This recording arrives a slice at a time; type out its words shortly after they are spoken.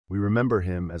We remember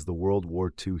him as the World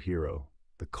War II hero,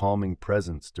 the calming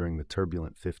presence during the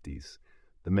turbulent 50s,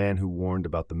 the man who warned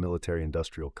about the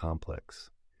military-industrial complex.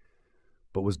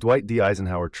 But was Dwight D.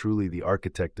 Eisenhower truly the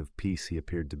architect of peace he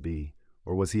appeared to be,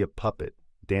 or was he a puppet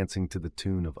dancing to the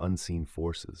tune of unseen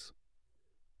forces?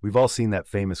 We've all seen that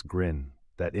famous grin,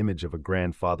 that image of a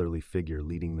grandfatherly figure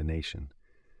leading the nation.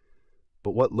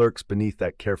 But what lurks beneath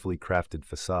that carefully crafted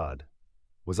facade?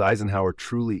 Was Eisenhower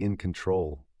truly in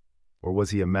control, or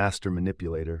was he a master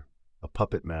manipulator, a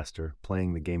puppet master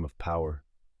playing the game of power?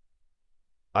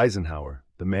 Eisenhower,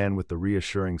 the man with the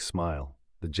reassuring smile,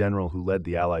 the general who led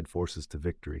the Allied forces to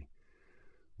victory.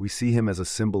 We see him as a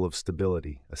symbol of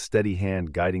stability, a steady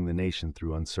hand guiding the nation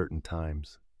through uncertain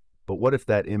times. But what if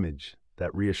that image,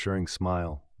 that reassuring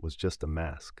smile, was just a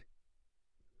mask?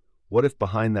 What if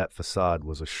behind that facade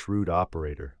was a shrewd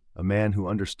operator, a man who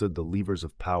understood the levers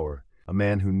of power, a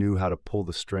man who knew how to pull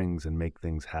the strings and make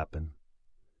things happen?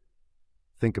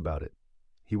 Think about it.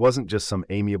 He wasn't just some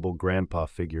amiable grandpa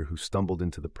figure who stumbled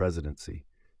into the presidency.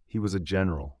 He was a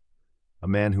general, a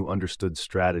man who understood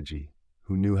strategy,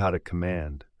 who knew how to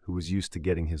command, who was used to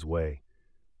getting his way.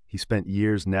 He spent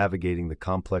years navigating the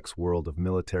complex world of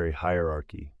military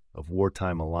hierarchy, of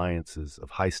wartime alliances,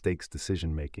 of high-stakes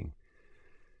decision-making.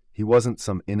 He wasn't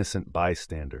some innocent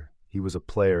bystander. He was a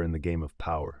player in the game of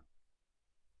power.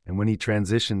 And when he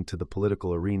transitioned to the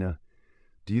political arena,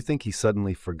 do you think he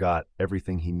suddenly forgot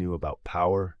everything he knew about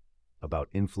power, about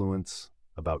influence,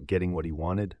 about getting what he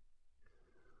wanted?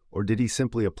 Or did he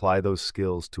simply apply those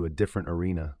skills to a different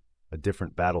arena, a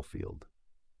different battlefield?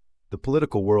 The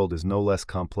political world is no less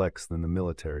complex than the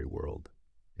military world.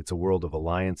 It's a world of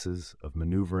alliances, of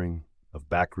maneuvering, of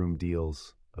backroom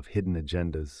deals, of hidden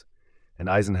agendas, and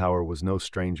Eisenhower was no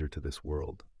stranger to this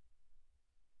world.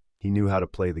 He knew how to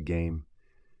play the game.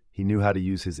 He knew how to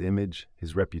use his image,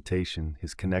 his reputation,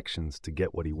 his connections to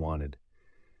get what he wanted.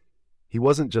 He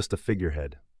wasn't just a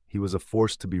figurehead. He was a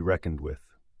force to be reckoned with,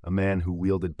 a man who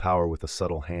wielded power with a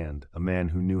subtle hand, a man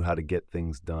who knew how to get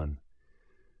things done.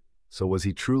 So was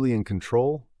he truly in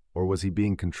control, or was he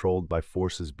being controlled by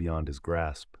forces beyond his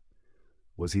grasp?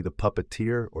 Was he the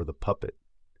puppeteer or the puppet?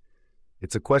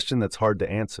 It's a question that's hard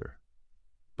to answer,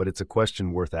 but it's a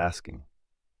question worth asking.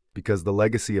 Because the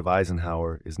legacy of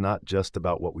Eisenhower is not just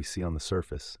about what we see on the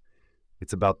surface.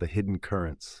 It's about the hidden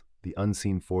currents, the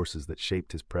unseen forces that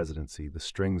shaped his presidency, the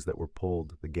strings that were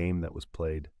pulled, the game that was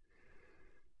played.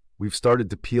 We've started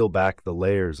to peel back the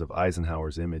layers of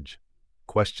Eisenhower's image,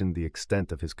 question the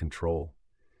extent of his control.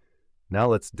 Now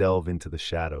let's delve into the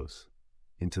shadows,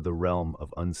 into the realm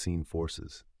of unseen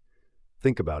forces.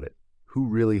 Think about it. Who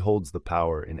really holds the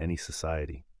power in any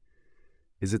society?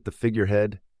 Is it the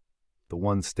figurehead, the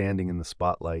one standing in the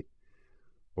spotlight?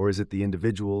 Or is it the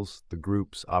individuals, the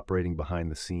groups operating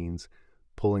behind the scenes,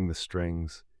 pulling the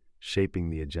strings, shaping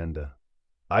the agenda?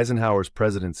 Eisenhower's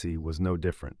presidency was no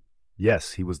different.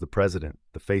 Yes, he was the president,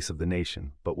 the face of the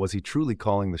nation, but was he truly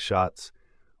calling the shots,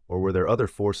 or were there other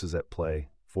forces at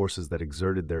play, forces that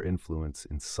exerted their influence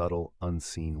in subtle,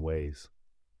 unseen ways?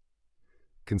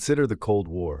 Consider the Cold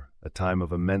War, a time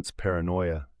of immense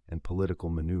paranoia and political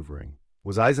maneuvering.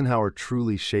 Was Eisenhower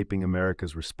truly shaping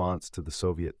America's response to the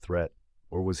Soviet threat,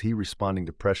 or was he responding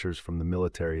to pressures from the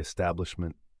military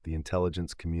establishment, the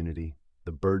intelligence community,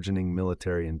 the burgeoning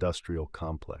military-industrial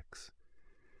complex?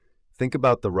 Think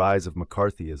about the rise of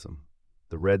McCarthyism,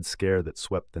 the Red Scare that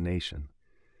swept the nation.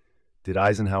 Did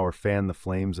Eisenhower fan the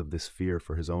flames of this fear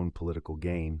for his own political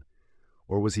gain,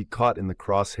 or was he caught in the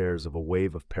crosshairs of a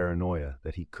wave of paranoia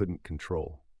that he couldn't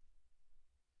control?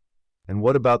 And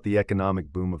what about the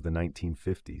economic boom of the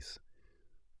 1950s?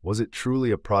 Was it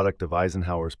truly a product of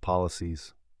Eisenhower's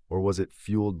policies, or was it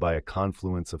fueled by a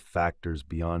confluence of factors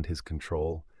beyond his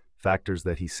control, factors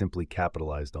that he simply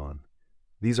capitalized on?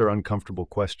 These are uncomfortable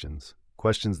questions,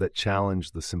 questions that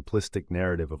challenge the simplistic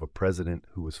narrative of a president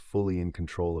who was fully in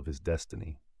control of his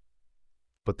destiny.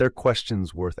 But they're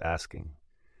questions worth asking,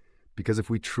 because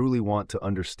if we truly want to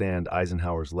understand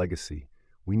Eisenhower's legacy,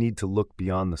 we need to look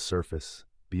beyond the surface,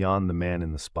 beyond the man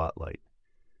in the spotlight.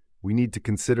 We need to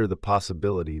consider the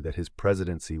possibility that his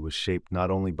presidency was shaped not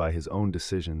only by his own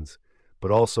decisions,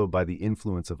 but also by the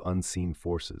influence of unseen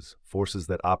forces, forces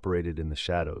that operated in the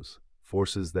shadows,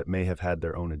 forces that may have had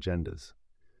their own agendas.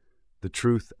 The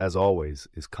truth, as always,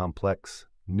 is complex,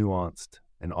 nuanced,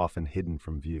 and often hidden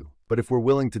from view. But if we're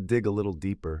willing to dig a little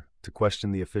deeper, to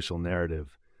question the official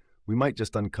narrative, we might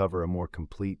just uncover a more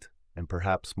complete, and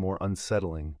perhaps more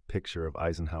unsettling picture of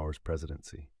Eisenhower's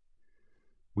presidency.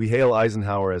 We hail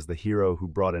Eisenhower as the hero who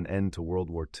brought an end to World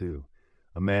War II,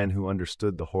 a man who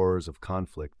understood the horrors of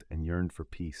conflict and yearned for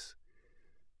peace.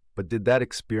 But did that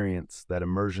experience, that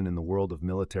immersion in the world of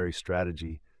military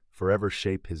strategy, forever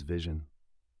shape his vision?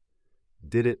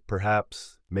 Did it,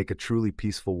 perhaps, make a truly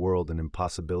peaceful world an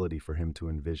impossibility for him to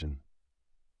envision?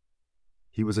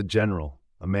 He was a general,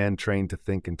 a man trained to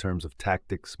think in terms of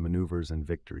tactics, maneuvers, and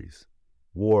victories.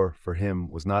 War, for him,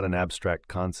 was not an abstract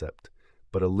concept,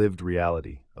 but a lived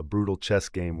reality, a brutal chess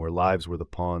game where lives were the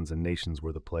pawns and nations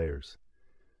were the players.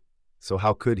 So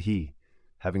how could he,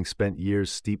 having spent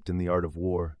years steeped in the art of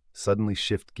war, suddenly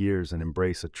shift gears and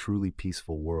embrace a truly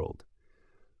peaceful world?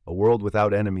 A world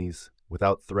without enemies,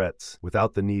 without threats,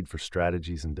 without the need for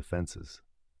strategies and defenses.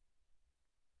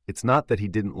 It's not that he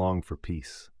didn't long for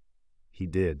peace. He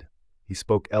did. He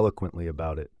spoke eloquently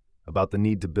about it, about the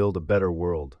need to build a better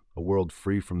world, a world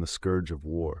free from the scourge of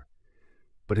war.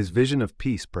 But his vision of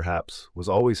peace, perhaps, was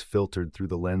always filtered through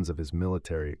the lens of his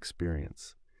military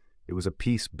experience. It was a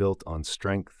peace built on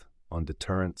strength, on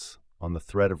deterrence, on the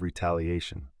threat of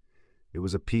retaliation. It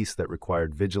was a peace that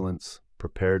required vigilance,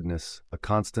 preparedness, a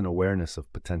constant awareness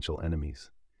of potential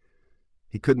enemies.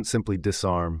 He couldn't simply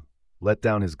disarm, let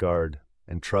down his guard,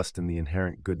 and trust in the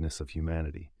inherent goodness of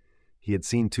humanity. He had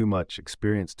seen too much,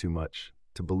 experienced too much,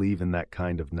 to believe in that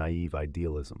kind of naive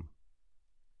idealism.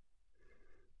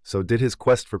 So did his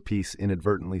quest for peace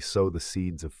inadvertently sow the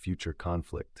seeds of future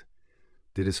conflict?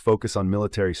 Did his focus on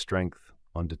military strength,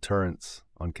 on deterrence,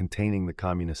 on containing the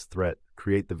communist threat,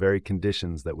 create the very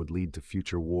conditions that would lead to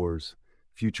future wars,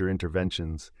 future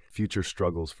interventions, future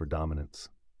struggles for dominance?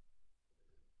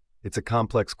 It's a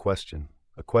complex question,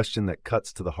 a question that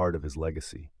cuts to the heart of his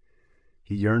legacy.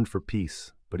 He yearned for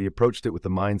peace, but he approached it with the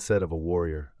mindset of a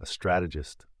warrior, a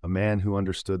strategist, a man who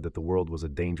understood that the world was a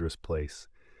dangerous place,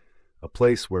 a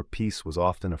place where peace was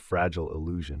often a fragile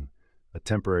illusion, a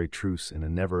temporary truce in a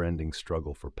never-ending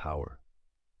struggle for power.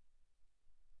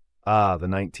 Ah, the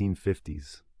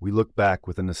 1950s. We look back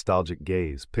with a nostalgic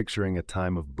gaze, picturing a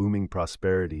time of booming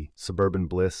prosperity, suburban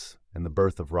bliss, and the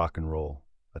birth of rock and roll,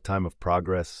 a time of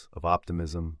progress, of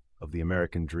optimism, of the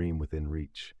American dream within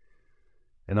reach.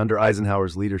 And under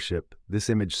Eisenhower's leadership,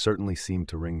 this image certainly seemed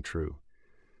to ring true.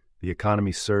 The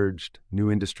economy surged,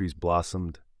 new industries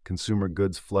blossomed, consumer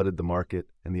goods flooded the market,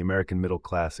 and the American middle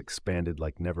class expanded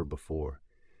like never before.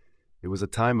 It was a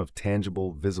time of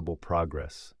tangible, visible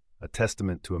progress, a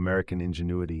testament to American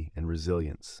ingenuity and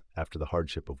resilience after the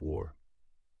hardship of war.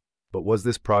 But was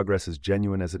this progress as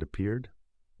genuine as it appeared?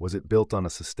 Was it built on a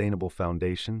sustainable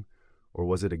foundation, or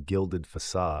was it a gilded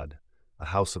facade, a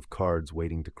house of cards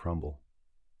waiting to crumble?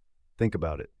 Think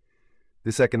about it.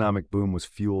 This economic boom was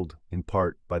fueled, in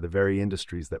part, by the very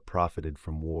industries that profited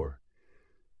from war.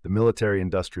 The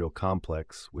military-industrial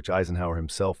complex, which Eisenhower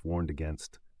himself warned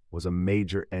against, was a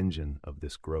major engine of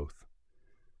this growth.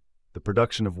 The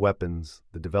production of weapons,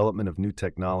 the development of new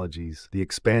technologies, the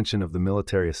expansion of the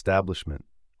military establishment,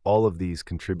 all of these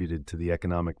contributed to the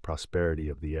economic prosperity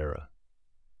of the era.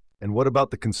 And what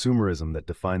about the consumerism that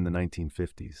defined the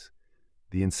 1950s?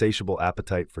 The insatiable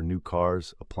appetite for new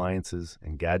cars, appliances,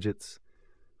 and gadgets?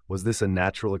 Was this a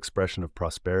natural expression of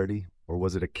prosperity, or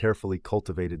was it a carefully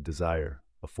cultivated desire,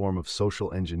 a form of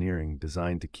social engineering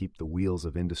designed to keep the wheels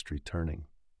of industry turning?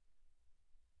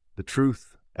 The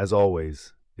truth, as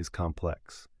always, is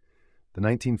complex. The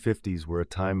 1950s were a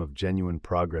time of genuine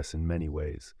progress in many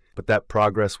ways, but that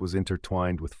progress was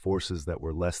intertwined with forces that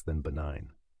were less than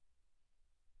benign.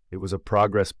 It was a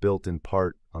progress built in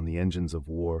part on the engines of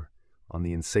war, on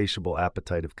the insatiable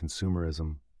appetite of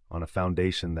consumerism, on a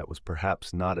foundation that was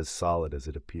perhaps not as solid as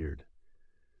it appeared.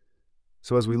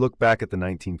 So as we look back at the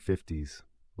 1950s,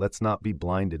 let's not be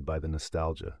blinded by the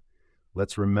nostalgia.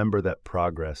 Let's remember that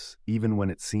progress, even when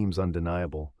it seems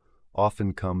undeniable,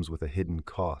 often comes with a hidden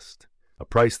cost, a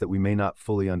price that we may not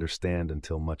fully understand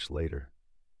until much later.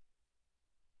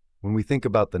 When we think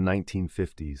about the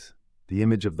 1950s, the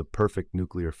image of the perfect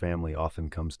nuclear family often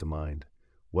comes to mind.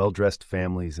 Well-dressed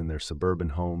families in their suburban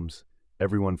homes,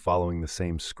 everyone following the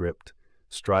same script,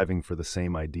 striving for the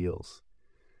same ideals.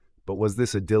 But was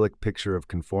this idyllic picture of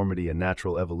conformity a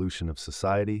natural evolution of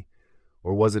society,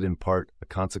 or was it in part a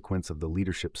consequence of the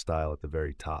leadership style at the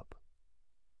very top?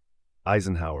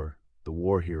 Eisenhower, the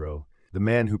war hero, the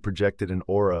man who projected an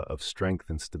aura of strength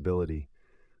and stability,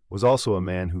 was also a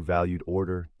man who valued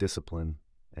order, discipline,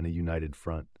 and a united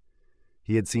front.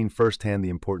 He had seen firsthand the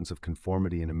importance of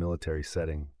conformity in a military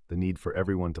setting, the need for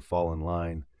everyone to fall in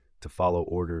line, to follow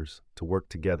orders, to work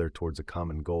together towards a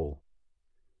common goal.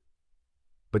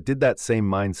 But did that same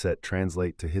mindset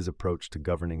translate to his approach to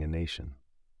governing a nation?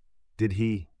 Did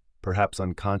he, perhaps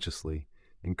unconsciously,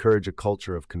 encourage a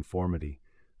culture of conformity,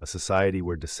 a society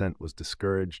where dissent was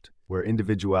discouraged, where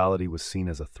individuality was seen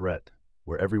as a threat,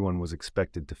 where everyone was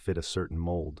expected to fit a certain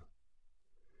mold?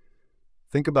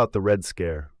 Think about the Red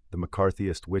Scare, the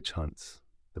McCarthyist witch hunts,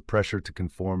 the pressure to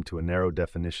conform to a narrow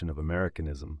definition of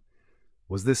Americanism.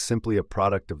 Was this simply a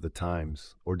product of the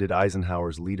times, or did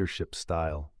Eisenhower's leadership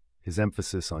style, his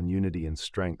emphasis on unity and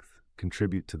strength,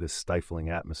 contribute to this stifling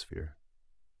atmosphere?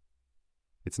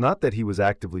 It's not that he was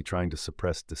actively trying to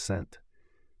suppress dissent.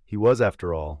 He was,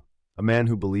 after all, a man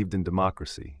who believed in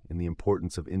democracy, in the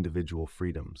importance of individual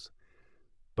freedoms.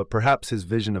 But perhaps his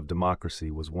vision of democracy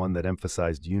was one that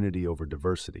emphasized unity over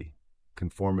diversity,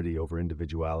 conformity over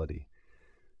individuality,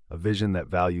 a vision that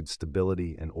valued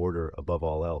stability and order above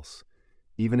all else,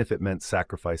 even if it meant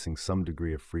sacrificing some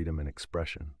degree of freedom and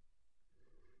expression.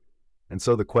 And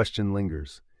so the question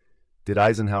lingers: did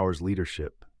Eisenhower's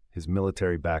leadership, his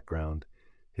military background,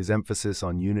 his emphasis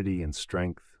on unity and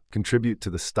strength, contribute to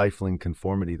the stifling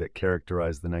conformity that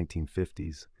characterized the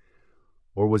 1950s?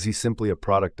 Or was he simply a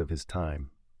product of his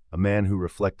time, a man who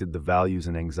reflected the values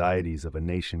and anxieties of a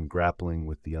nation grappling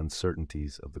with the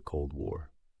uncertainties of the Cold War?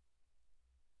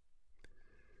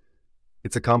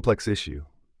 It's a complex issue,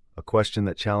 a question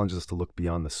that challenges us to look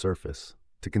beyond the surface,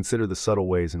 to consider the subtle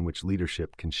ways in which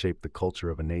leadership can shape the culture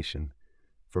of a nation,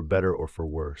 for better or for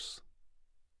worse.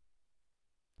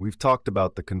 We've talked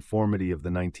about the conformity of the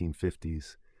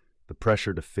 1950s, the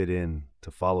pressure to fit in,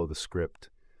 to follow the script,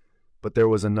 but there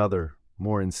was another,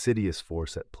 more insidious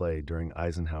force at play during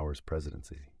Eisenhower's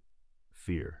presidency: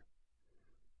 fear.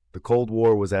 The Cold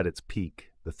War was at its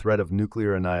peak, the threat of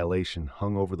nuclear annihilation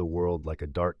hung over the world like a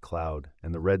dark cloud,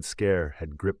 and the Red Scare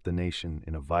had gripped the nation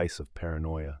in a vice of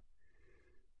paranoia.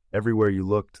 Everywhere you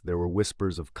looked, there were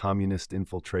whispers of communist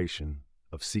infiltration,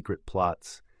 of secret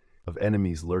plots, of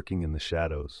enemies lurking in the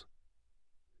shadows.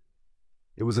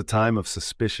 It was a time of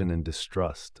suspicion and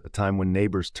distrust, a time when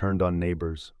neighbors turned on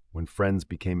neighbors, when friends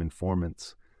became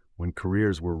informants, when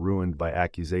careers were ruined by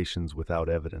accusations without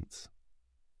evidence.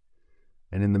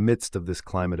 And in the midst of this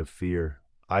climate of fear,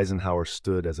 Eisenhower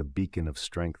stood as a beacon of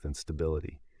strength and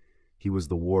stability. He was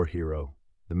the war hero,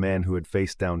 the man who had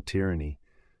faced down tyranny,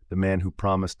 the man who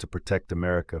promised to protect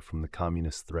America from the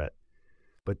communist threat.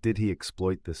 But did he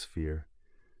exploit this fear?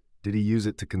 Did he use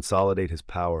it to consolidate his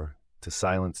power, to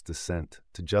silence dissent,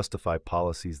 to justify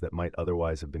policies that might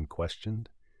otherwise have been questioned?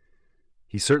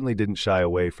 He certainly didn't shy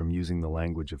away from using the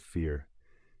language of fear.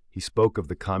 He spoke of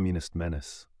the communist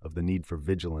menace, of the need for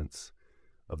vigilance,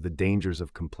 of the dangers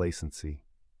of complacency.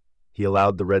 He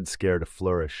allowed the Red Scare to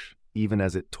flourish, even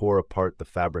as it tore apart the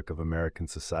fabric of American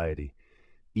society,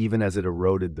 even as it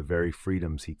eroded the very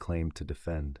freedoms he claimed to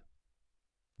defend.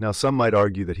 Now, some might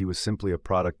argue that he was simply a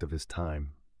product of his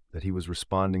time, that he was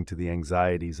responding to the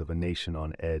anxieties of a nation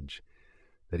on edge,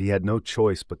 that he had no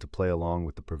choice but to play along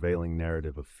with the prevailing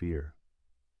narrative of fear.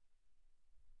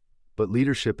 But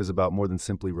leadership is about more than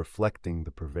simply reflecting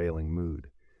the prevailing mood.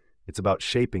 It's about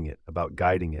shaping it, about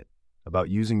guiding it, about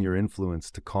using your influence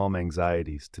to calm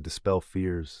anxieties, to dispel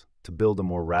fears, to build a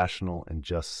more rational and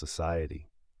just society.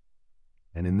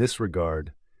 And in this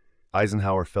regard,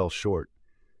 Eisenhower fell short.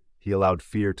 He allowed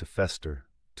fear to fester,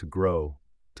 to grow,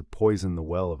 to poison the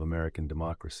well of American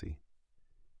democracy.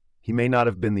 He may not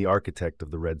have been the architect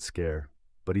of the Red Scare,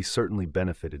 but he certainly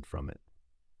benefited from it.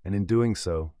 And in doing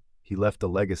so, he left a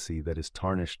legacy that is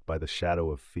tarnished by the shadow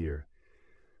of fear,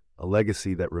 a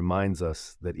legacy that reminds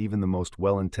us that even the most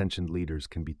well-intentioned leaders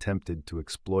can be tempted to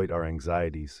exploit our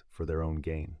anxieties for their own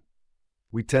gain.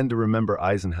 We tend to remember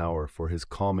Eisenhower for his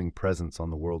calming presence on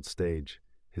the world stage,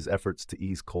 his efforts to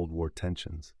ease Cold War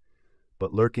tensions.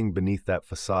 But lurking beneath that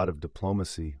facade of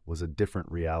diplomacy was a different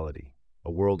reality,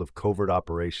 a world of covert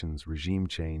operations, regime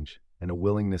change, and a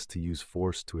willingness to use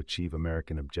force to achieve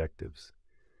American objectives.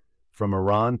 From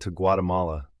Iran to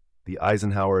Guatemala, the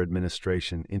Eisenhower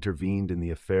administration intervened in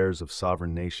the affairs of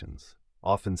sovereign nations,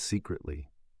 often secretly,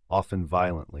 often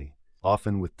violently,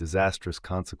 often with disastrous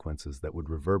consequences that would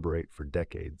reverberate for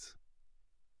decades.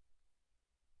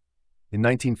 In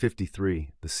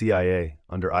 1953, the CIA,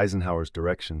 under Eisenhower's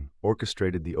direction,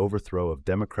 orchestrated the overthrow of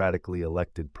democratically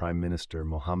elected Prime Minister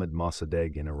Mohammad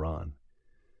Mossadegh in Iran.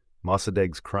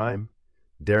 Mossadegh's crime?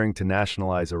 Daring to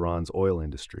nationalize Iran's oil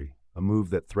industry, a move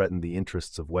that threatened the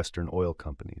interests of Western oil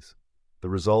companies. The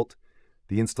result?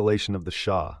 The installation of the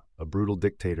Shah, a brutal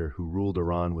dictator who ruled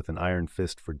Iran with an iron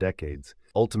fist for decades,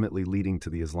 ultimately leading to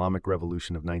the Islamic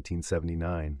Revolution of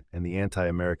 1979 and the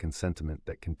anti-American sentiment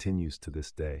that continues to this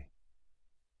day.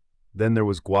 Then there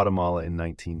was Guatemala in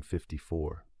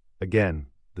 1954. Again,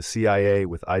 the CIA,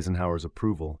 with Eisenhower's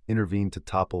approval, intervened to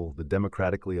topple the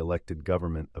democratically elected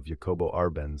government of Jacobo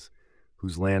Arbenz,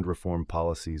 whose land reform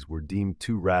policies were deemed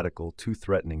too radical, too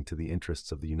threatening to the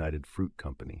interests of the United Fruit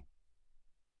Company.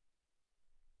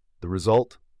 The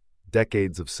result?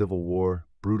 Decades of civil war,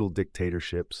 brutal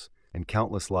dictatorships, and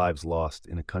countless lives lost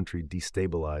in a country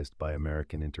destabilized by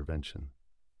American intervention.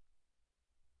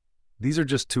 These are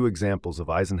just two examples of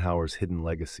Eisenhower's hidden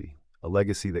legacy, a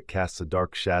legacy that casts a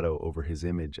dark shadow over his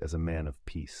image as a man of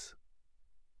peace.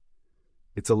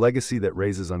 It's a legacy that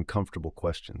raises uncomfortable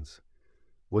questions.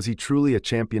 Was he truly a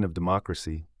champion of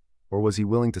democracy, or was he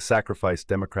willing to sacrifice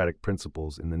democratic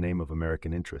principles in the name of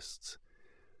American interests?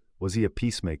 Was he a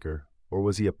peacemaker, or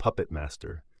was he a puppet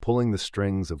master, pulling the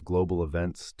strings of global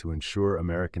events to ensure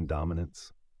American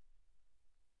dominance?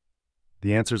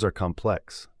 The answers are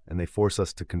complex, and they force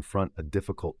us to confront a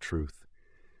difficult truth.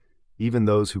 Even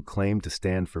those who claim to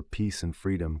stand for peace and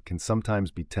freedom can sometimes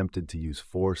be tempted to use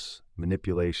force,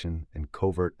 manipulation, and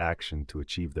covert action to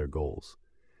achieve their goals.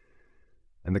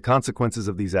 And the consequences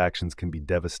of these actions can be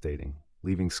devastating,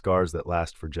 leaving scars that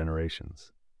last for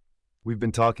generations. We've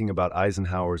been talking about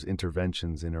Eisenhower's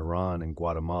interventions in Iran and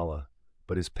Guatemala,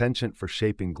 but his penchant for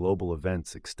shaping global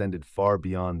events extended far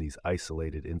beyond these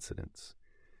isolated incidents.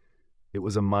 It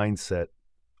was a mindset,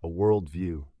 a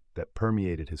worldview, that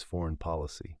permeated his foreign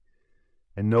policy.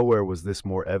 And nowhere was this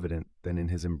more evident than in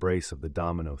his embrace of the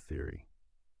domino theory.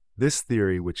 This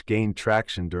theory, which gained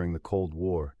traction during the Cold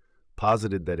War,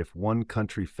 posited that if one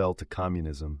country fell to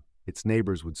communism, its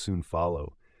neighbors would soon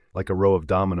follow, like a row of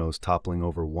dominoes toppling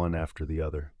over one after the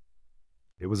other.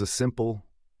 It was a simple,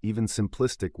 even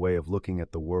simplistic way of looking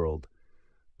at the world,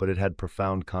 but it had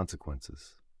profound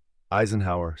consequences.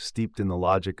 Eisenhower, steeped in the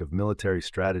logic of military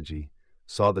strategy,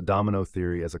 saw the domino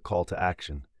theory as a call to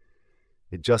action.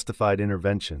 It justified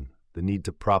intervention, the need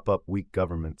to prop up weak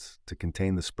governments to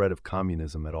contain the spread of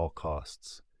communism at all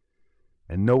costs.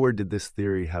 And nowhere did this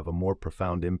theory have a more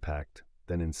profound impact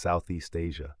than in Southeast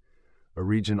Asia, a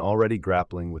region already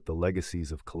grappling with the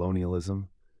legacies of colonialism,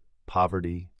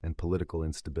 poverty, and political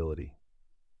instability.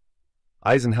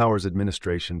 Eisenhower's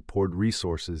administration poured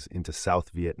resources into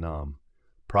South Vietnam,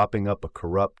 propping up a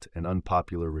corrupt and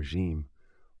unpopular regime,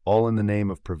 all in the name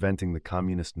of preventing the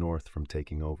communist North from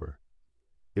taking over.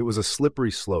 It was a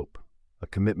slippery slope, a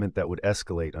commitment that would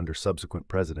escalate under subsequent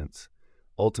presidents,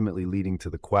 ultimately leading to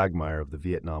the quagmire of the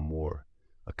Vietnam War,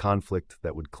 a conflict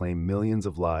that would claim millions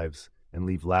of lives and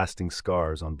leave lasting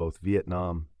scars on both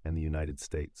Vietnam and the United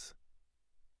States.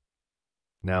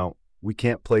 Now, we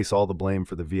can't place all the blame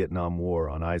for the Vietnam War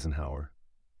on Eisenhower.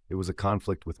 It was a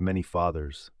conflict with many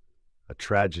fathers, a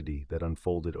tragedy that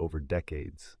unfolded over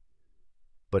decades.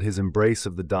 But his embrace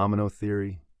of the domino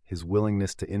theory, his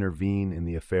willingness to intervene in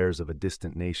the affairs of a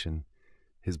distant nation,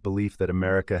 his belief that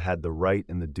America had the right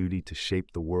and the duty to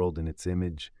shape the world in its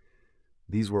image,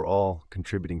 these were all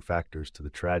contributing factors to the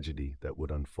tragedy that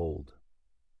would unfold.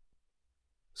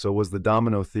 So was the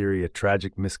domino theory a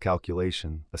tragic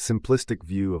miscalculation, a simplistic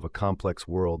view of a complex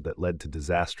world that led to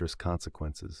disastrous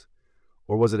consequences?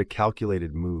 Or was it a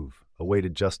calculated move, a way to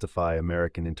justify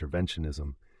American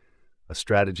interventionism, a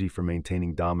strategy for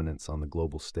maintaining dominance on the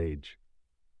global stage?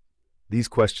 These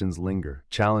questions linger,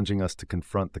 challenging us to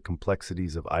confront the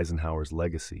complexities of Eisenhower's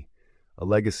legacy, a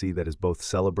legacy that is both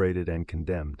celebrated and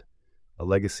condemned, a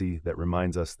legacy that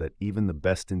reminds us that even the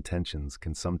best intentions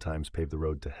can sometimes pave the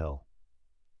road to hell.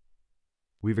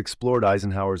 We've explored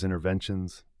Eisenhower's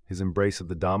interventions, his embrace of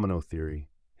the domino theory,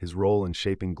 his role in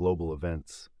shaping global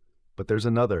events. But there's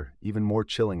another, even more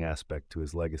chilling aspect to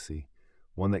his legacy,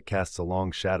 one that casts a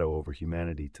long shadow over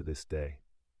humanity to this day.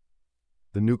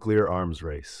 The nuclear arms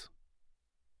race.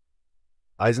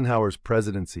 Eisenhower's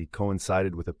presidency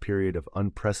coincided with a period of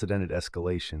unprecedented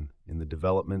escalation in the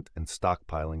development and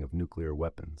stockpiling of nuclear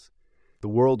weapons. The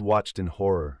world watched in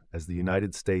horror as the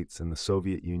United States and the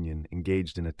Soviet Union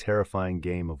engaged in a terrifying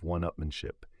game of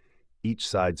one-upmanship, each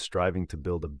side striving to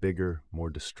build a bigger,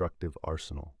 more destructive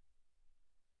arsenal.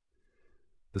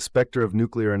 The specter of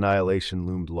nuclear annihilation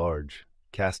loomed large,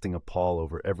 casting a pall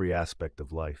over every aspect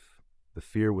of life. The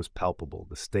fear was palpable,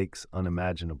 the stakes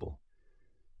unimaginable.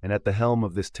 And at the helm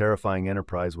of this terrifying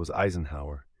enterprise was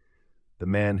Eisenhower, the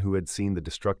man who had seen the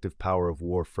destructive power of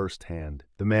war firsthand,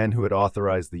 the man who had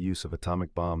authorized the use of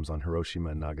atomic bombs on Hiroshima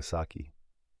and Nagasaki.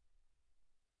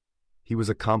 He was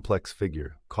a complex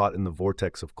figure, caught in the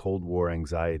vortex of Cold War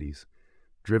anxieties,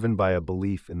 driven by a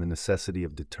belief in the necessity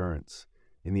of deterrence,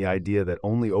 in the idea that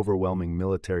only overwhelming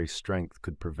military strength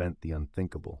could prevent the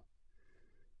unthinkable.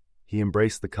 He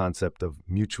embraced the concept of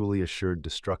mutually assured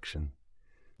destruction,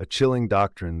 a chilling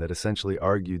doctrine that essentially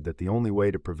argued that the only way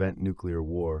to prevent nuclear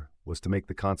war was to make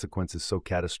the consequences so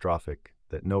catastrophic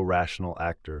that no rational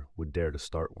actor would dare to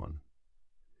start one.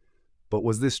 But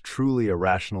was this truly a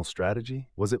rational strategy?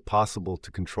 Was it possible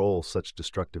to control such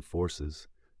destructive forces,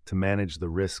 to manage the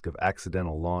risk of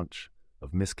accidental launch,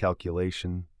 of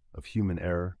miscalculation, of human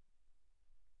error?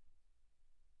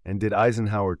 And did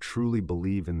Eisenhower truly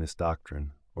believe in this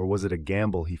doctrine, or was it a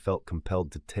gamble he felt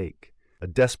compelled to take, a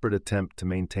desperate attempt to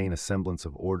maintain a semblance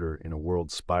of order in a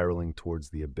world spiraling towards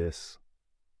the abyss?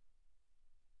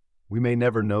 We may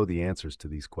never know the answers to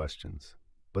these questions,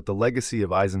 but the legacy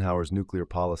of Eisenhower's nuclear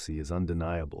policy is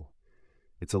undeniable.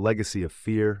 It's a legacy of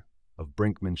fear, of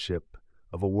brinkmanship,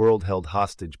 of a world held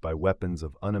hostage by weapons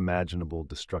of unimaginable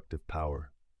destructive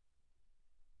power.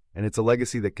 And it's a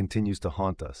legacy that continues to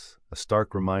haunt us, a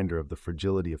stark reminder of the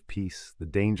fragility of peace, the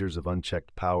dangers of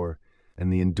unchecked power,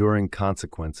 and the enduring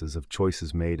consequences of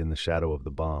choices made in the shadow of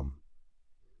the bomb.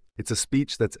 It's a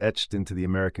speech that's etched into the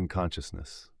American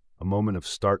consciousness, a moment of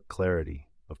stark clarity,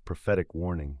 of prophetic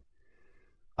warning.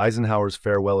 Eisenhower's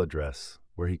farewell address,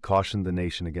 where he cautioned the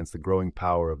nation against the growing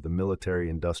power of the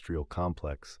military-industrial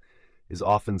complex, is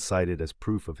often cited as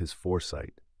proof of his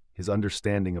foresight, his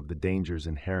understanding of the dangers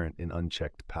inherent in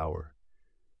unchecked power.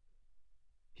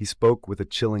 He spoke with a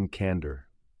chilling candor,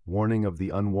 warning of the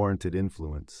unwarranted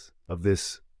influence of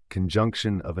this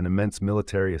conjunction of an immense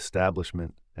military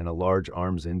establishment and a large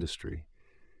arms industry,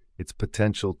 its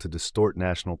potential to distort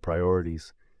national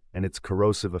priorities, and its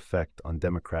corrosive effect on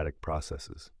democratic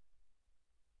processes.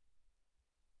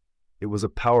 It was a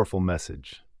powerful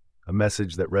message, a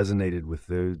message that resonated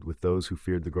with those who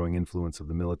feared the growing influence of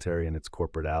the military and its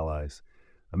corporate allies,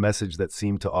 a message that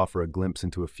seemed to offer a glimpse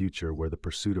into a future where the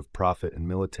pursuit of profit and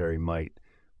military might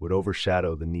would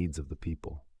overshadow the needs of the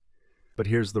people. But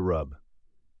here's the rub.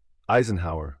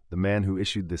 Eisenhower, the man who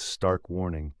issued this stark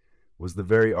warning, was the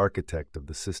very architect of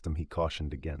the system he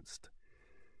cautioned against.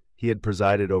 He had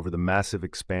presided over the massive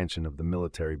expansion of the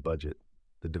military budget,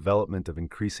 the development of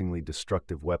increasingly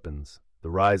destructive weapons, the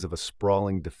rise of a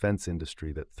sprawling defense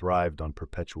industry that thrived on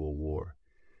perpetual war.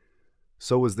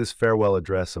 So was this farewell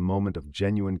address a moment of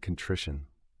genuine contrition,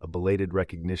 a belated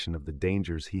recognition of the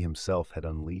dangers he himself had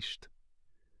unleashed?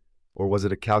 Or was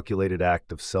it a calculated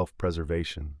act of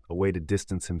self-preservation, a way to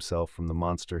distance himself from the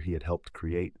monster he had helped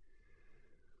create?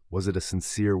 Was it a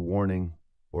sincere warning,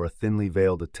 or a thinly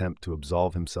veiled attempt to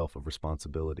absolve himself of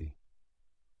responsibility?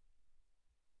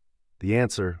 The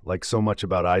answer, like so much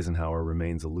about Eisenhower,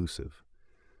 remains elusive.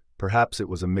 Perhaps it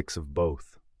was a mix of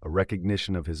both, a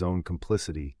recognition of his own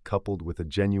complicity coupled with a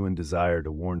genuine desire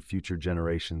to warn future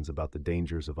generations about the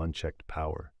dangers of unchecked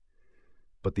power.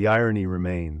 But the irony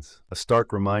remains, a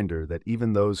stark reminder that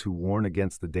even those who warn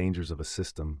against the dangers of a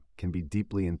system can be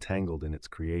deeply entangled in its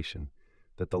creation,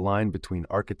 that the line between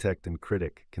architect and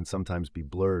critic can sometimes be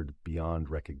blurred beyond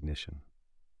recognition.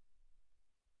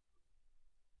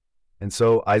 And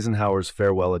so Eisenhower's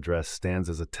farewell address stands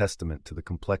as a testament to the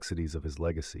complexities of his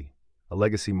legacy, a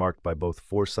legacy marked by both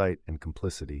foresight and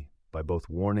complicity, by both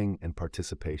warning and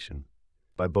participation,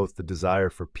 by both the desire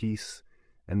for peace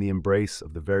and the embrace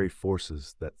of the very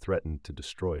forces that threatened to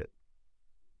destroy it.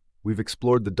 We've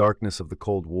explored the darkness of the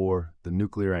Cold War, the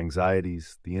nuclear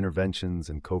anxieties, the interventions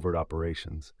and covert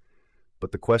operations.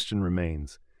 But the question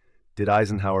remains, did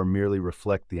Eisenhower merely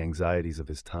reflect the anxieties of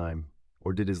his time,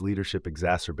 or did his leadership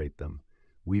exacerbate them,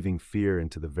 weaving fear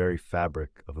into the very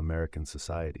fabric of American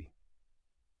society?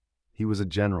 He was a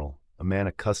general, a man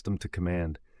accustomed to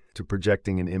command, to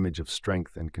projecting an image of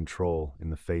strength and control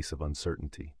in the face of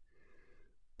uncertainty.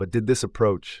 But did this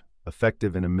approach,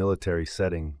 effective in a military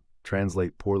setting,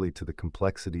 translate poorly to the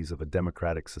complexities of a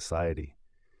democratic society?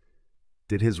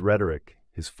 Did his rhetoric,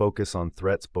 his focus on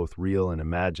threats both real and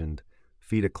imagined,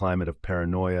 feed a climate of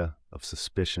paranoia, of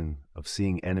suspicion, of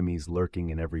seeing enemies lurking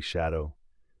in every shadow?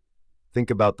 Think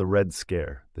about the Red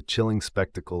Scare, the chilling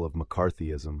spectacle of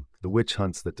McCarthyism, the witch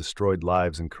hunts that destroyed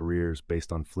lives and careers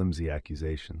based on flimsy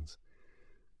accusations.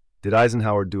 Did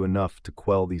Eisenhower do enough to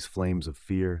quell these flames of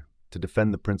fear, to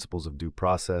defend the principles of due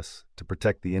process, to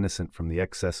protect the innocent from the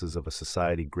excesses of a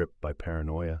society gripped by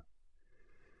paranoia?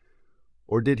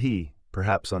 Or did he,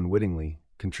 perhaps unwittingly,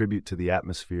 contribute to the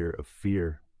atmosphere of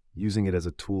fear, using it as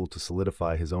a tool to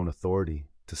solidify his own authority,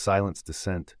 to silence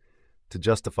dissent, to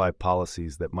justify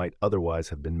policies that might otherwise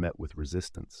have been met with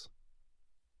resistance?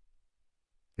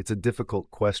 It's a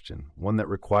difficult question, one that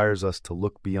requires us to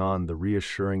look beyond the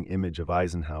reassuring image of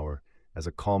Eisenhower as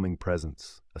a calming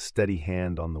presence, a steady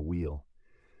hand on the wheel.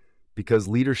 Because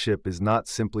leadership is not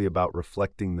simply about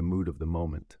reflecting the mood of the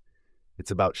moment.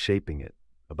 It's about shaping it,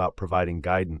 about providing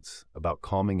guidance, about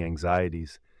calming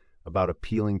anxieties, about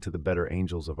appealing to the better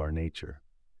angels of our nature.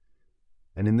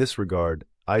 And in this regard,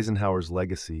 Eisenhower's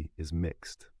legacy is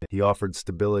mixed. He offered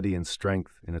stability and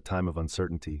strength in a time of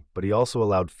uncertainty, but he also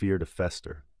allowed fear to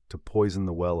fester, to poison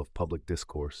the well of public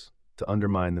discourse, to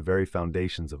undermine the very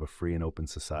foundations of a free and open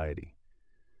society.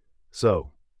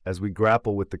 So, as we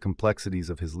grapple with the complexities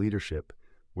of his leadership,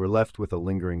 we're left with a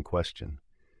lingering question.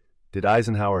 Did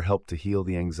Eisenhower help to heal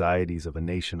the anxieties of a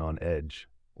nation on edge,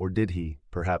 or did he,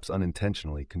 perhaps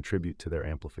unintentionally, contribute to their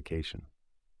amplification?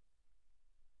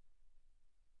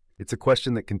 It's a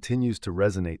question that continues to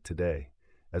resonate today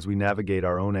as we navigate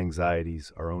our own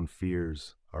anxieties, our own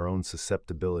fears, our own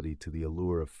susceptibility to the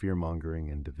allure of fear-mongering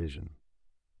and division.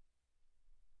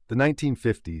 The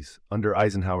 1950s, under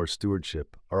Eisenhower's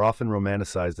stewardship, are often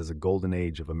romanticized as a golden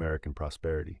age of American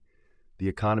prosperity. The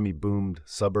economy boomed,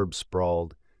 suburbs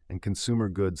sprawled, and consumer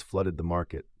goods flooded the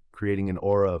market, creating an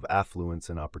aura of affluence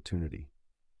and opportunity.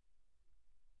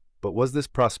 But was this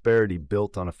prosperity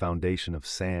built on a foundation of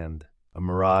sand, a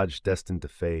mirage destined to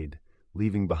fade,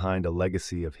 leaving behind a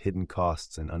legacy of hidden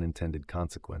costs and unintended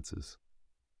consequences?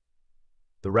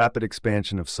 The rapid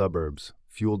expansion of suburbs,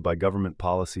 fueled by government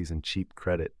policies and cheap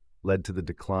credit, led to the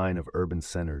decline of urban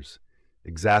centers,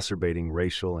 exacerbating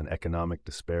racial and economic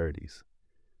disparities.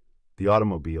 The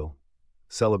automobile,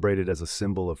 celebrated as a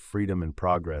symbol of freedom and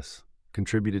progress,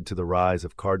 contributed to the rise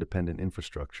of car-dependent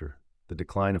infrastructure, the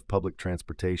decline of public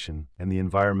transportation, and the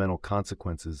environmental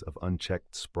consequences of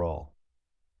unchecked sprawl.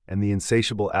 And the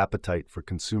insatiable appetite for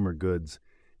consumer goods,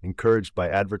 encouraged by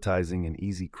advertising and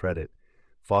easy credit,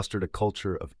 fostered a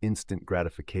culture of instant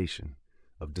gratification,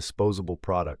 of disposable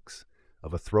products,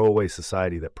 of a throwaway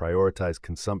society that prioritized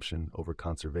consumption over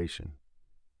conservation.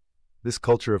 This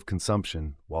culture of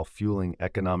consumption, while fueling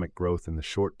economic growth in the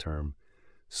short term,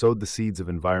 sowed the seeds of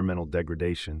environmental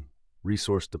degradation,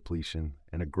 resource depletion,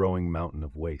 and a growing mountain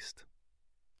of waste.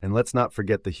 And let's not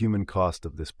forget the human cost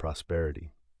of this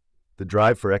prosperity. The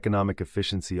drive for economic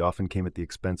efficiency often came at the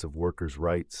expense of workers'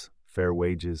 rights, fair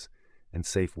wages, and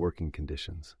safe working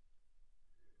conditions.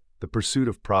 The pursuit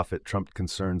of profit trumped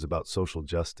concerns about social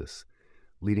justice,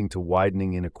 leading to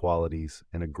widening inequalities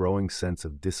and a growing sense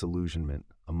of disillusionment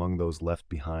among those left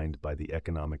behind by the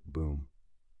economic boom.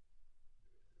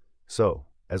 So,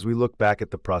 as we look back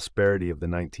at the prosperity of the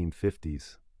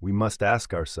 1950s, we must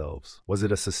ask ourselves, was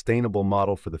it a sustainable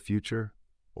model for the future,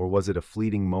 or was it a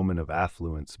fleeting moment of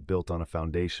affluence built on a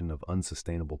foundation of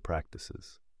unsustainable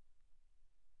practices?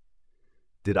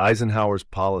 Did Eisenhower's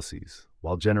policies,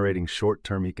 while generating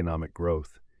short-term economic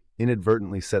growth,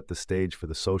 inadvertently set the stage for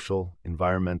the social,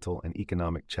 environmental, and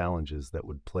economic challenges that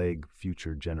would plague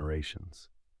future generations?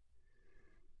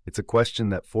 It's a question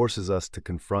that forces us to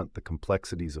confront the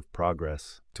complexities of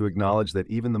progress, to acknowledge that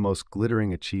even the most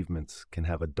glittering achievements can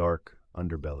have a dark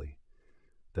underbelly,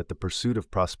 that the pursuit of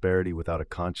prosperity without a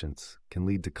conscience can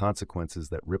lead to consequences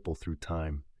that ripple through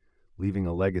time, leaving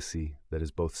a legacy that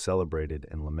is both celebrated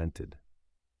and lamented.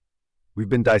 We've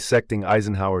been dissecting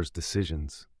Eisenhower's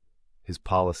decisions, his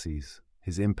policies,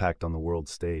 his impact on the world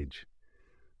stage.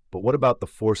 But what about the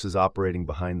forces operating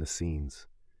behind the scenes,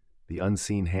 the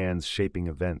unseen hands shaping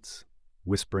events,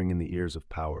 whispering in the ears of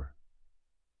power?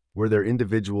 Were there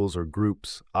individuals or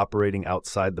groups operating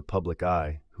outside the public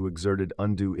eye who exerted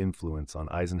undue influence on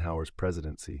Eisenhower's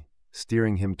presidency,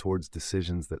 steering him towards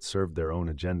decisions that served their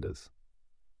own agendas?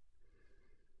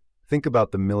 Think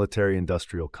about the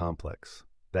military-industrial complex,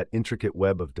 that intricate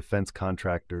web of defense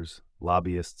contractors,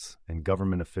 lobbyists, and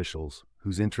government officials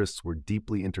whose interests were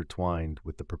deeply intertwined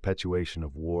with the perpetuation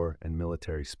of war and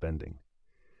military spending.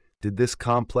 Did this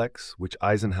complex, which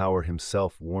Eisenhower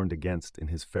himself warned against in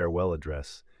his farewell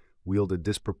address, wield a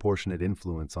disproportionate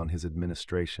influence on his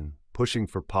administration, pushing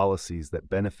for policies that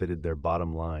benefited their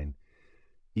bottom line,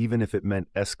 even if it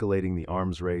meant escalating the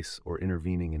arms race or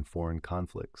intervening in foreign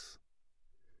conflicts?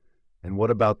 And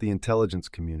what about the intelligence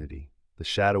community? The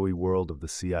shadowy world of the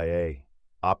CIA,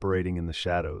 operating in the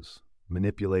shadows,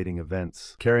 manipulating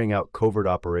events, carrying out covert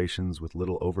operations with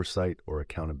little oversight or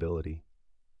accountability?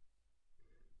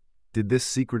 Did this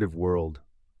secretive world,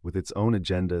 with its own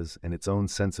agendas and its own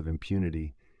sense of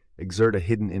impunity, exert a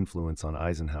hidden influence on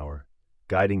Eisenhower,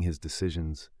 guiding his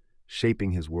decisions,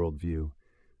 shaping his worldview,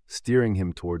 steering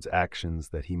him towards actions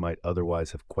that he might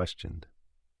otherwise have questioned?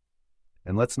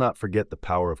 And let's not forget the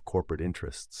power of corporate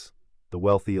interests, the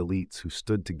wealthy elites who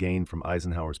stood to gain from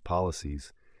Eisenhower's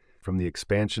policies, from the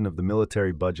expansion of the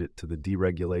military budget to the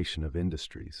deregulation of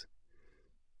industries.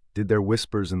 Did their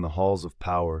whispers in the halls of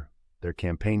power, their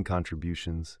campaign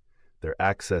contributions, their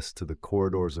access to the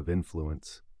corridors of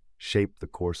influence, shape the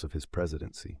course of his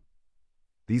presidency?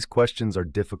 These questions are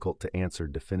difficult to answer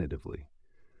definitively.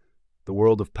 The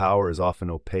world of power is often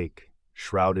opaque,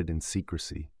 shrouded in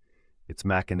secrecy, its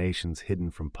machinations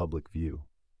hidden from public view.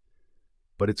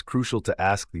 But it's crucial to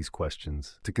ask these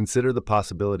questions, to consider the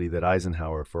possibility that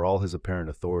Eisenhower, for all his apparent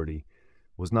authority,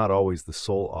 was not always the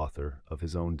sole author of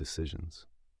his own decisions.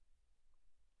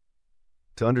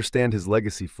 To understand his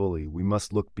legacy fully, we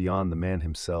must look beyond the man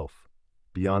himself,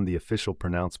 beyond the official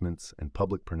pronouncements and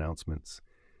public pronouncements,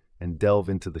 and delve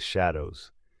into the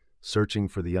shadows, searching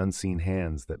for the unseen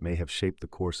hands that may have shaped the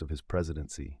course of his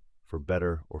presidency, for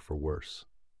better or for worse.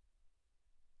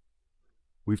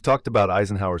 We've talked about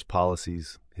Eisenhower's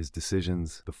policies, his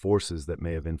decisions, the forces that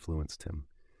may have influenced him.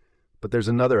 But there's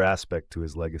another aspect to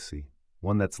his legacy,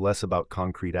 one that's less about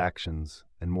concrete actions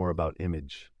and more about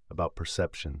image, about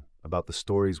perception, about the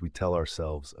stories we tell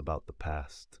ourselves about the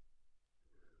past.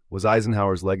 Was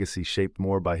Eisenhower's legacy shaped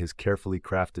more by his carefully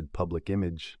crafted public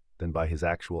image than by his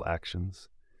actual actions?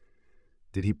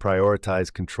 Did he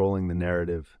prioritize controlling the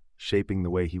narrative, shaping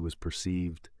the way he was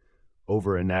perceived,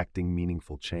 over enacting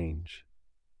meaningful change?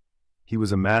 He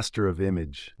was a master of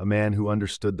image, a man who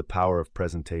understood the power of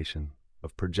presentation,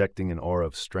 of projecting an aura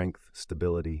of strength,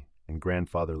 stability, and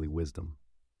grandfatherly wisdom.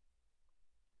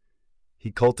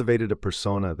 He cultivated a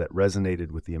persona that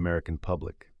resonated with the American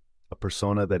public, a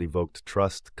persona that evoked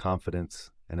trust, confidence,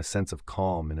 and a sense of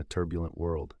calm in a turbulent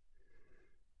world.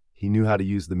 He knew how to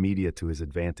use the media to his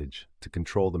advantage, to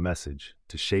control the message,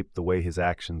 to shape the way his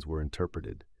actions were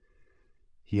interpreted.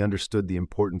 He understood the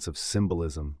importance of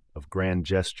symbolism, of grand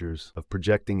gestures, of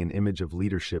projecting an image of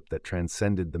leadership that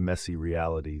transcended the messy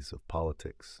realities of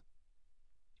politics.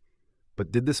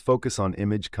 But did this focus on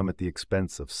image come at the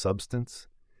expense of substance?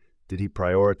 Did he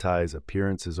prioritize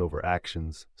appearances over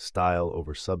actions, style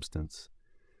over substance?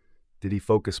 Did he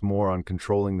focus more on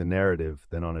controlling the narrative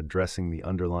than on addressing the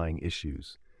underlying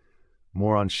issues,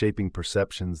 more on shaping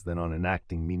perceptions than on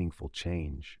enacting meaningful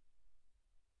change?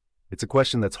 It's a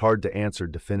question that's hard to answer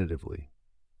definitively,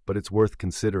 but it's worth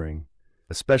considering,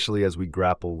 especially as we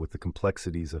grapple with the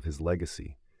complexities of his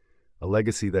legacy, a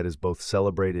legacy that is both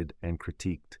celebrated and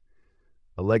critiqued,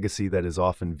 a legacy that is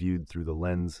often viewed through the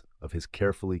lens of his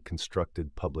carefully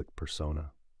constructed public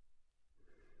persona.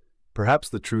 Perhaps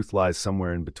the truth lies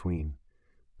somewhere in between.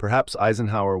 Perhaps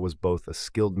Eisenhower was both a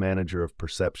skilled manager of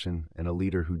perception and a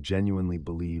leader who genuinely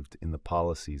believed in the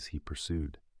policies he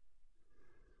pursued.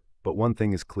 But one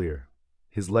thing is clear.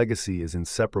 His legacy is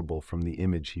inseparable from the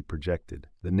image he projected,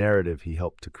 the narrative he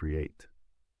helped to create.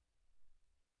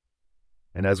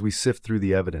 And as we sift through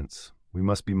the evidence, we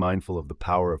must be mindful of the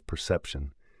power of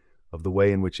perception, of the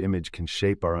way in which image can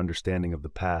shape our understanding of the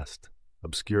past,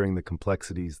 obscuring the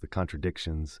complexities, the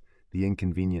contradictions, the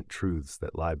inconvenient truths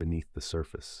that lie beneath the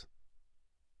surface.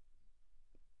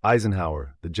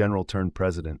 Eisenhower, the general turned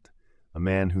president, a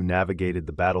man who navigated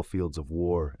the battlefields of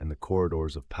war and the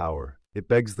corridors of power. It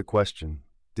begs the question,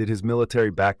 did his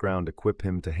military background equip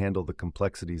him to handle the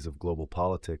complexities of global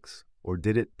politics, or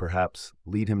did it, perhaps,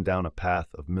 lead him down a path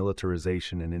of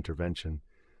militarization and intervention,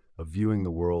 of viewing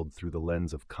the world through the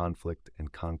lens of conflict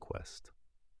and conquest?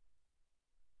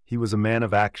 He was a man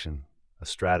of action, a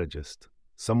strategist,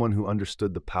 someone who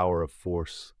understood the power of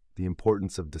force, the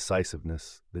importance of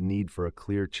decisiveness, the need for a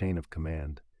clear chain of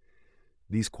command.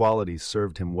 These qualities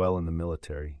served him well in the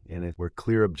military, where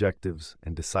clear objectives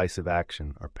and decisive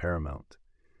action are paramount.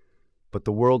 But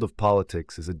the world of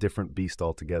politics is a different beast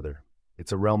altogether.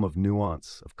 It's a realm of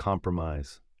nuance, of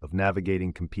compromise, of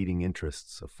navigating competing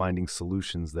interests, of finding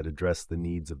solutions that address the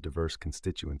needs of diverse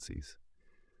constituencies.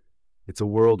 It's a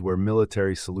world where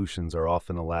military solutions are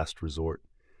often a last resort,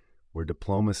 where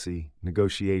diplomacy,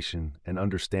 negotiation, and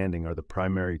understanding are the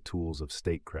primary tools of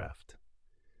statecraft.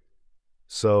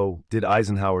 So, did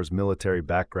Eisenhower's military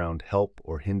background help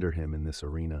or hinder him in this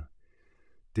arena?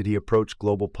 Did he approach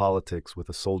global politics with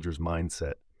a soldier's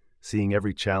mindset, seeing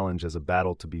every challenge as a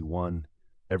battle to be won,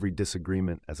 every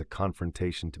disagreement as a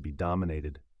confrontation to be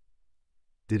dominated?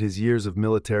 Did his years of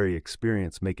military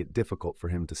experience make it difficult for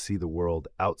him to see the world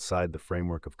outside the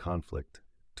framework of conflict,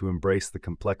 to embrace the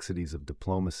complexities of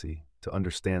diplomacy, to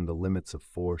understand the limits of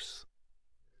force?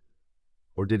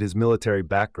 Or did his military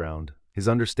background, his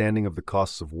understanding of the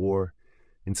costs of war,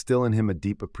 instill in him a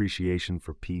deep appreciation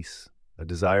for peace, a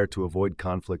desire to avoid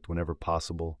conflict whenever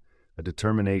possible, a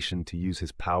determination to use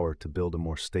his power to build a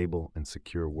more stable and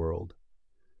secure world?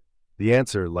 The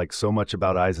answer, like so much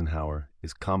about Eisenhower,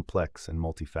 is complex and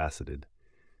multifaceted.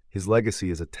 His legacy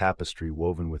is a tapestry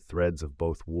woven with threads of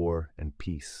both war and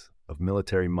peace, of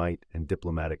military might and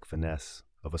diplomatic finesse,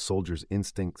 of a soldier's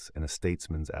instincts and a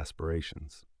statesman's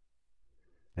aspirations.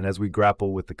 And as we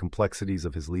grapple with the complexities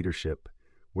of his leadership,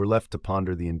 we're left to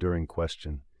ponder the enduring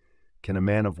question, can a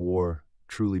man of war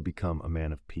truly become a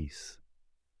man of peace?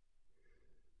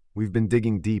 We've been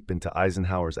digging deep into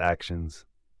Eisenhower's actions,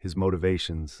 his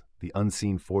motivations, the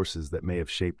unseen forces that may have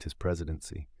shaped his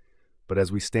presidency. But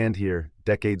as we stand here,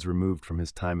 decades removed from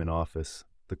his time in office,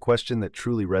 the question that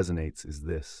truly resonates is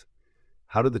this: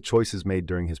 how do the choices made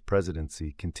during his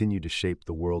presidency continue to shape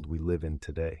the world we live in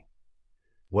today?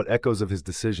 What echoes of his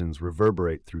decisions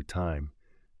reverberate through time,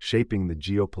 shaping the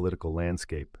geopolitical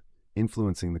landscape,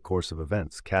 influencing the course of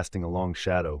events, casting a long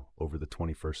shadow over the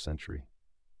 21st century.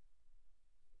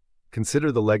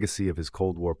 Consider the legacy of his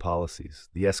Cold War policies,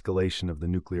 the escalation of the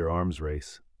nuclear arms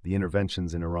race, the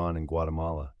interventions in Iran and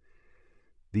Guatemala.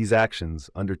 These actions,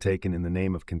 undertaken in the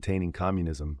name of containing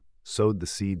communism, sowed the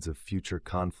seeds of future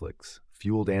conflicts,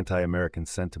 fueled anti-American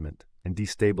sentiment, and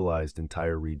destabilized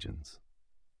entire regions.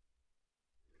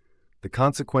 The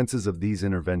consequences of these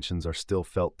interventions are still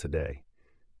felt today,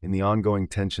 in the ongoing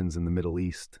tensions in the Middle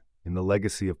East, in the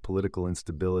legacy of political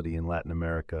instability in Latin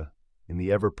America, in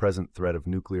the ever-present threat of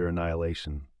nuclear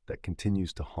annihilation that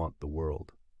continues to haunt the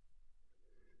world.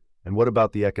 And what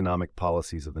about the economic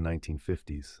policies of the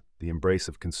 1950s, the embrace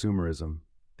of consumerism,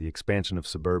 the expansion of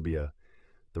suburbia,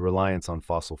 the reliance on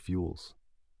fossil fuels?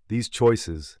 These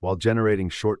choices, while generating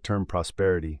short-term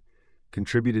prosperity,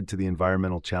 contributed to the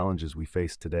environmental challenges we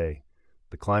face today,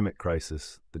 the climate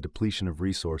crisis, the depletion of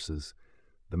resources,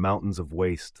 the mountains of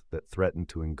waste that threaten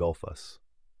to engulf us.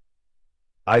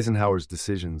 Eisenhower's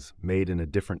decisions, made in a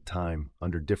different time,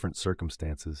 under different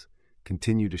circumstances,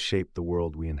 continue to shape the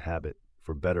world we inhabit,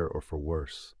 for better or for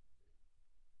worse.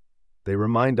 They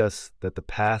remind us that the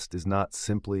past is not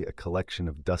simply a collection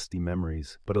of dusty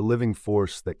memories, but a living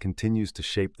force that continues to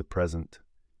shape the present,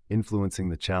 influencing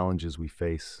the challenges we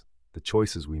face, the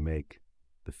choices we make,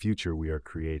 the future we are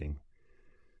creating.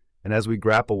 And as we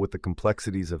grapple with the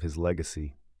complexities of his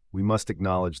legacy, we must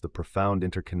acknowledge the profound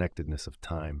interconnectedness of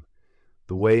time,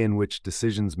 the way in which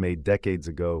decisions made decades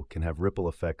ago can have ripple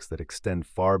effects that extend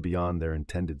far beyond their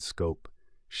intended scope,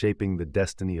 shaping the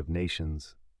destiny of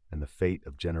nations and the fate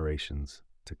of generations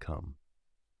to come.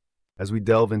 As we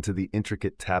delve into the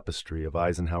intricate tapestry of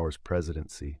Eisenhower's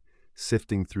presidency,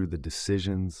 sifting through the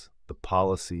decisions, the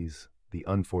policies, the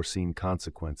unforeseen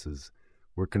consequences,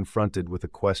 we're confronted with a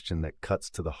question that cuts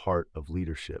to the heart of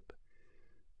leadership.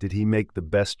 Did he make the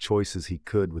best choices he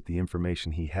could with the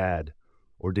information he had,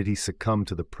 or did he succumb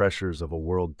to the pressures of a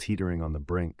world teetering on the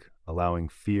brink, allowing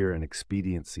fear and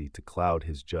expediency to cloud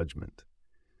his judgment?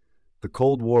 The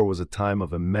Cold War was a time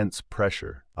of immense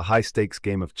pressure, a high-stakes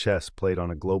game of chess played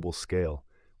on a global scale,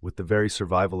 with the very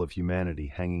survival of humanity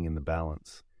hanging in the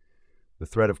balance. The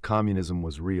threat of communism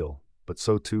was real, but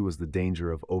so too was the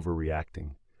danger of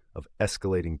overreacting, of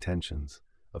escalating tensions,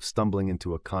 of stumbling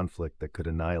into a conflict that could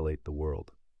annihilate the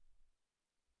world.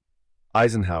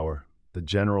 Eisenhower, the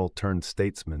general turned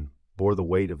statesman, bore the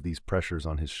weight of these pressures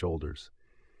on his shoulders.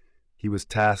 He was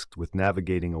tasked with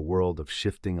navigating a world of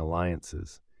shifting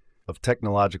alliances, of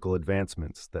technological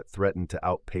advancements that threatened to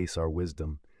outpace our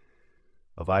wisdom,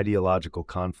 of ideological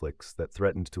conflicts that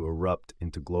threatened to erupt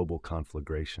into global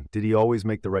conflagration. Did he always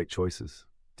make the right choices?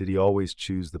 Did he always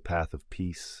choose the path of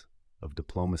peace, of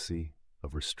diplomacy,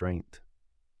 of restraint?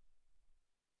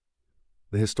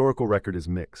 The historical record is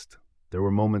mixed. There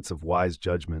were moments of wise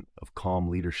judgment, of calm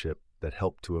leadership that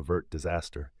helped to avert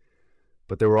disaster.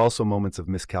 But there were also moments of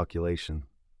miscalculation,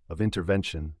 of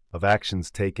intervention, of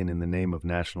actions taken in the name of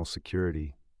national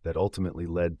security that ultimately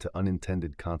led to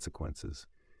unintended consequences,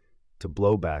 to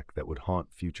blowback that would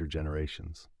haunt future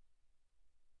generations.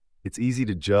 It's easy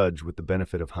to judge with the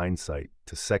benefit of hindsight,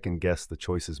 to second-guess the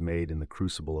choices made in the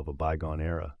crucible of a bygone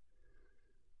era.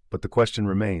 But the question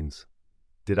remains,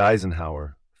 did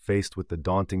Eisenhower, faced with the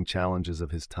daunting challenges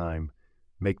of his time,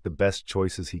 make the best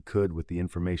choices he could with the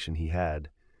information he had?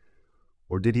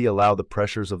 Or did he allow the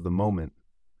pressures of the moment,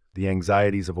 the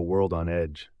anxieties of a world on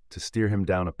edge, to steer him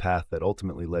down a path that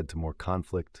ultimately led to more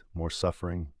conflict, more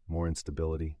suffering, more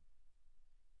instability?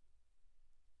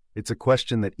 It's a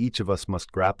question that each of us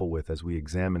must grapple with as we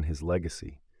examine his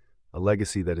legacy, a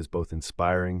legacy that is both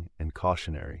inspiring and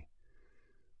cautionary,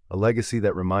 a legacy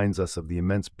that reminds us of the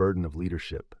immense burden of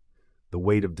leadership, the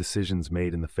weight of decisions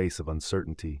made in the face of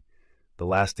uncertainty, the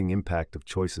lasting impact of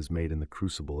choices made in the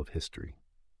crucible of history.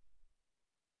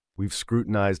 We've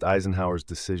scrutinized Eisenhower's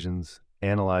decisions,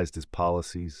 analyzed his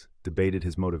policies, debated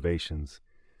his motivations.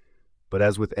 But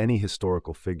as with any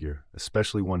historical figure,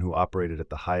 especially one who operated at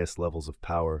the highest levels of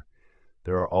power,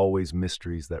 there are always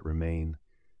mysteries that remain,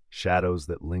 shadows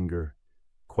that linger,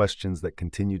 questions that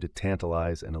continue to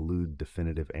tantalize and elude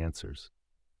definitive answers.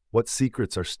 What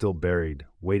secrets are still buried,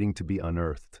 waiting to be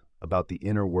unearthed, about the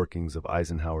inner workings of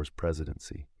Eisenhower's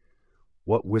presidency?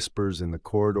 What whispers in the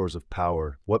corridors of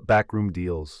power, what backroom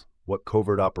deals, what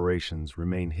covert operations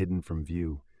remain hidden from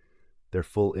view, their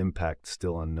full impact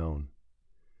still unknown?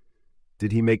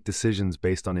 Did he make decisions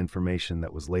based on information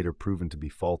that was later proven to be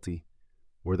faulty?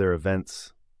 Were there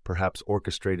events, perhaps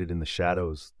orchestrated in the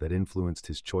shadows, that influenced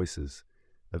his choices,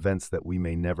 events that we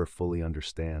may never fully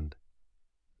understand?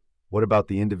 What about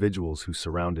the individuals who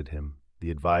surrounded him,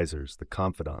 the advisors, the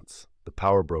confidants, the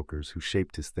power brokers who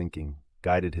shaped his thinking,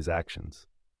 guided his actions?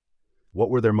 What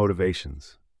were their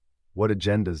motivations? What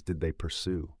agendas did they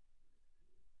pursue?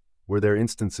 Were there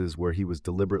instances where he was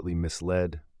deliberately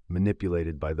misled,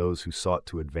 manipulated by those who sought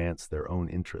to advance their own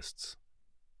interests?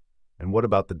 And what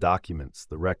about the documents,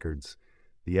 the records,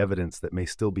 the evidence that may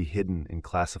still be hidden in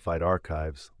classified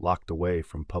archives, locked away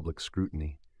from public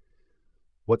scrutiny?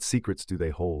 What secrets do they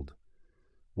hold?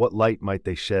 What light might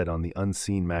they shed on the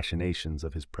unseen machinations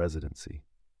of his presidency?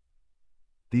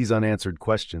 These unanswered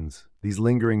questions, these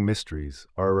lingering mysteries,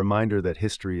 are a reminder that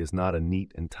history is not a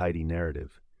neat and tidy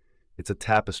narrative. It's a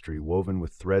tapestry woven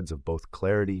with threads of both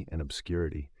clarity and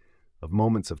obscurity, of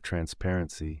moments of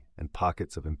transparency and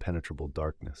pockets of impenetrable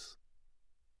darkness.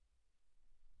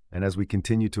 And as we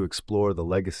continue to explore the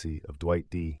legacy of Dwight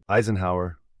D.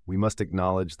 Eisenhower, we must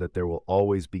acknowledge that there will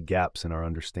always be gaps in our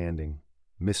understanding,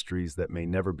 mysteries that may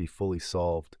never be fully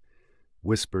solved,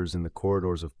 whispers in the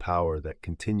corridors of power that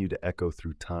continue to echo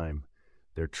through time,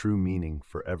 their true meaning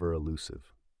forever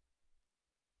elusive.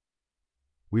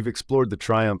 We've explored the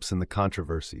triumphs and the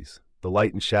controversies, the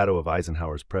light and shadow of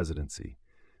Eisenhower's presidency.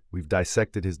 We've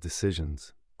dissected his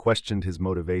decisions, questioned his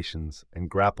motivations, and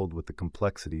grappled with the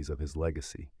complexities of his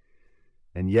legacy.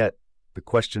 And yet, the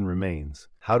question remains,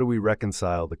 how do we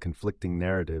reconcile the conflicting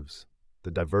narratives,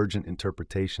 the divergent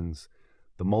interpretations,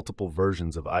 the multiple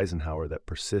versions of Eisenhower that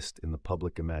persist in the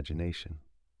public imagination?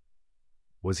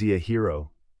 Was he a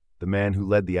hero, the man who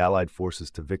led the Allied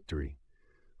forces to victory,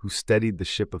 who steadied the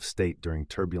ship of state during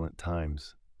turbulent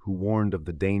times, who warned of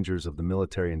the dangers of the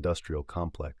military-industrial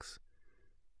complex?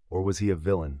 Or was he a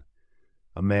villain,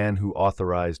 a man who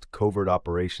authorized covert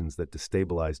operations that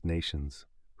destabilized nations,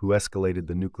 who escalated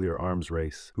the nuclear arms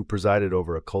race, who presided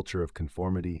over a culture of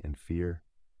conformity and fear?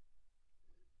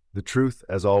 The truth,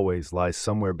 as always, lies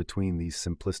somewhere between these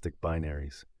simplistic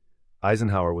binaries.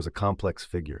 Eisenhower was a complex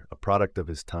figure, a product of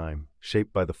his time,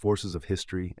 shaped by the forces of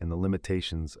history and the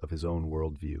limitations of his own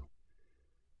worldview.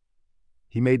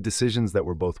 He made decisions that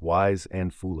were both wise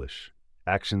and foolish,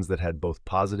 actions that had both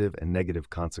positive and negative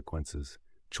consequences,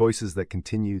 choices that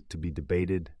continue to be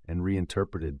debated and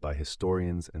reinterpreted by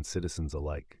historians and citizens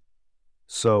alike.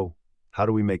 So, how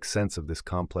do we make sense of this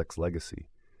complex legacy?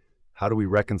 How do we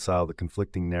reconcile the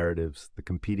conflicting narratives, the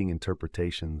competing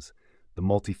interpretations, the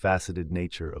multifaceted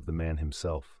nature of the man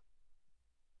himself?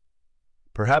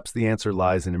 Perhaps the answer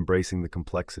lies in embracing the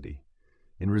complexity,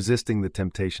 in resisting the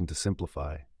temptation to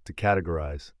simplify, to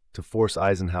categorize, to force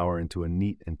Eisenhower into a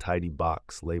neat and tidy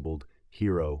box labeled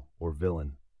hero or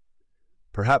villain.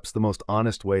 Perhaps the most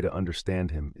honest way to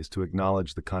understand him is to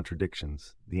acknowledge the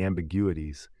contradictions, the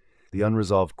ambiguities, the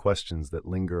unresolved questions that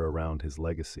linger around his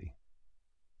legacy.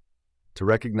 To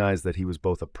recognize that he was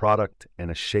both a product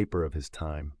and a shaper of his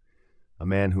time, a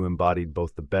man who embodied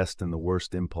both the best and the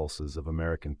worst impulses of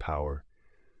American power,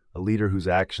 a leader whose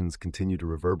actions continue to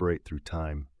reverberate through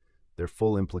time, their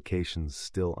full implications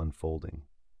still unfolding.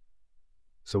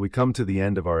 So we come to the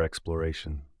end of our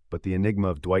exploration, but the enigma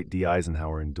of Dwight D.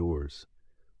 Eisenhower endures.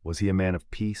 Was he a man of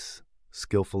peace,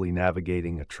 skillfully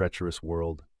navigating a treacherous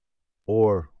world?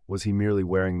 Or was he merely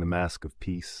wearing the mask of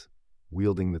peace,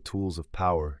 wielding the tools of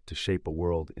power to shape a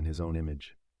world in his own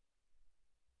image?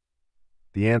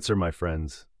 The answer, my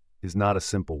friends, is not a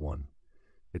simple one.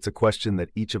 It's a question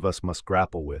that each of us must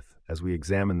grapple with as we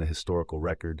examine the historical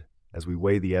record, as we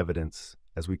weigh the evidence,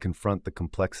 as we confront the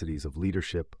complexities of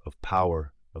leadership, of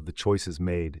power, of the choices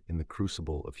made in the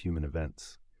crucible of human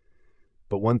events.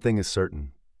 But one thing is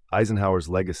certain: Eisenhower's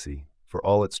legacy, for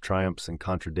all its triumphs and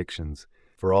contradictions,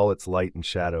 for all its light and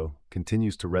shadow,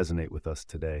 continues to resonate with us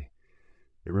today.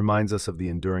 It reminds us of the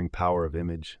enduring power of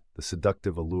image, the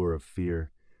seductive allure of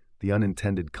fear, the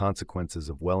unintended consequences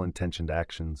of well-intentioned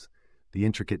actions, the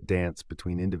intricate dance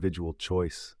between individual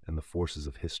choice and the forces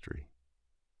of history.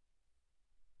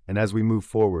 And as we move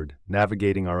forward,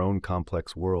 navigating our own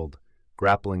complex world,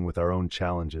 grappling with our own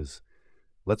challenges,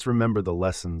 let's remember the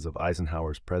lessons of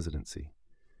Eisenhower's presidency.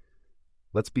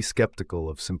 Let's be skeptical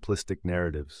of simplistic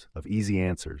narratives, of easy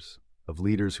answers, of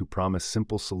leaders who promise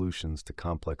simple solutions to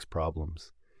complex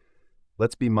problems.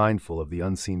 Let's be mindful of the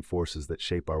unseen forces that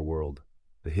shape our world,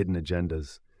 the hidden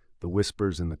agendas, the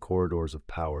whispers in the corridors of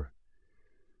power.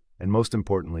 And most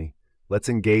importantly, let's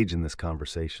engage in this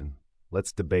conversation.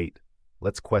 Let's debate,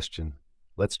 let's question,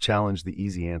 let's challenge the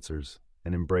easy answers,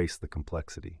 and embrace the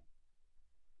complexity.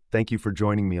 Thank you for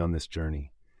joining me on this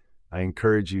journey. I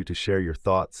encourage you to share your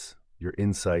thoughts, your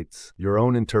insights, your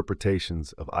own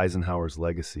interpretations of Eisenhower's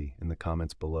legacy in the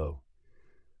comments below.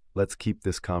 Let's keep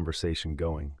this conversation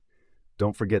going.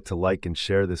 Don't forget to like and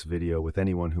share this video with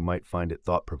anyone who might find it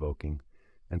thought-provoking,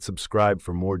 and subscribe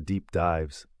for more deep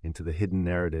dives into the hidden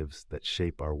narratives that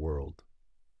shape our world.